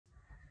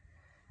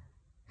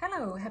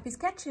Hello, happy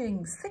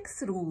sketching.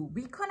 Sixth rule,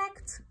 we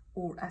connect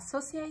or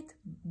associate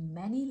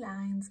many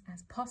lines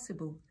as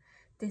possible.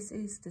 This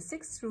is the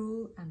sixth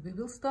rule and we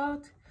will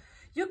start.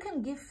 You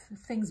can give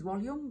things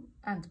volume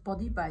and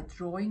body by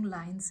drawing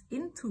lines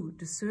into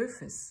the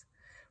surface.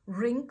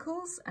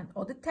 Wrinkles and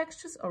other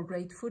textures are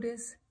great for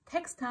this.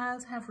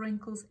 Textiles have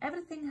wrinkles,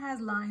 everything has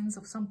lines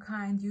of some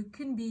kind.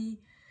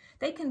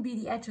 They can be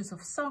the edges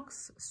of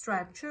socks,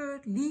 striped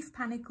shirt, leaf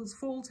panicles,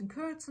 folds and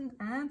curtains,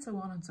 and so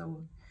on and so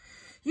on.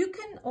 You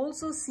can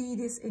also see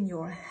this in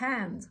your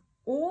hand.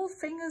 All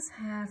fingers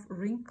have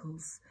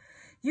wrinkles.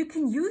 You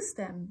can use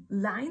them.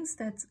 Lines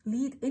that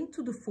lead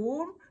into the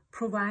form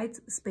provide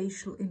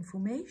spatial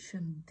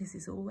information. This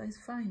is always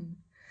fine.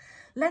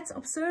 Let's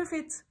observe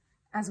it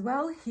as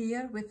well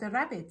here with the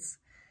rabbits.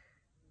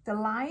 The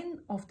line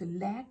of the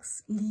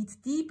legs lead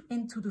deep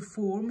into the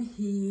form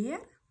here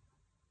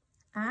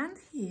and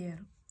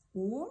here,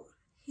 or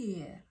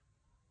here,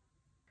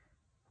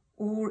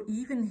 or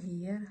even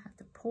here at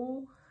the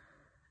paw.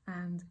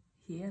 And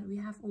here we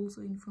have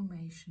also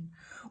information.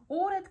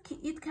 Or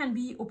it can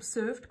be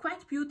observed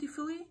quite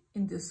beautifully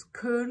in this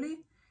curly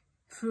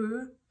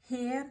fur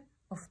hair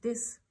of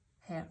this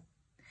hair.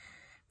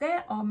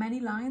 There are many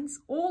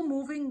lines, all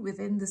moving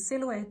within the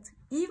silhouette.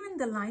 Even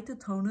the lighter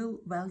tonal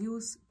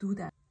values do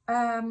that.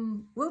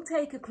 We'll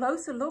take a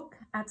closer look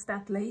at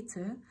that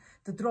later.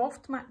 The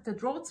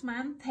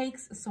draughtsman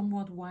takes a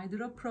somewhat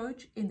wider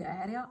approach in the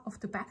area of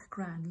the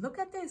background. Look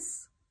at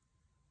this.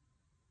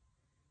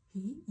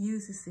 He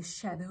uses the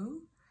shadow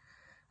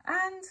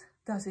and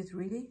does it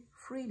really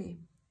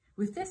freely.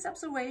 With this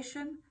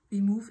observation, we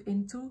move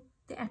into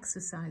the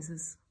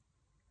exercises.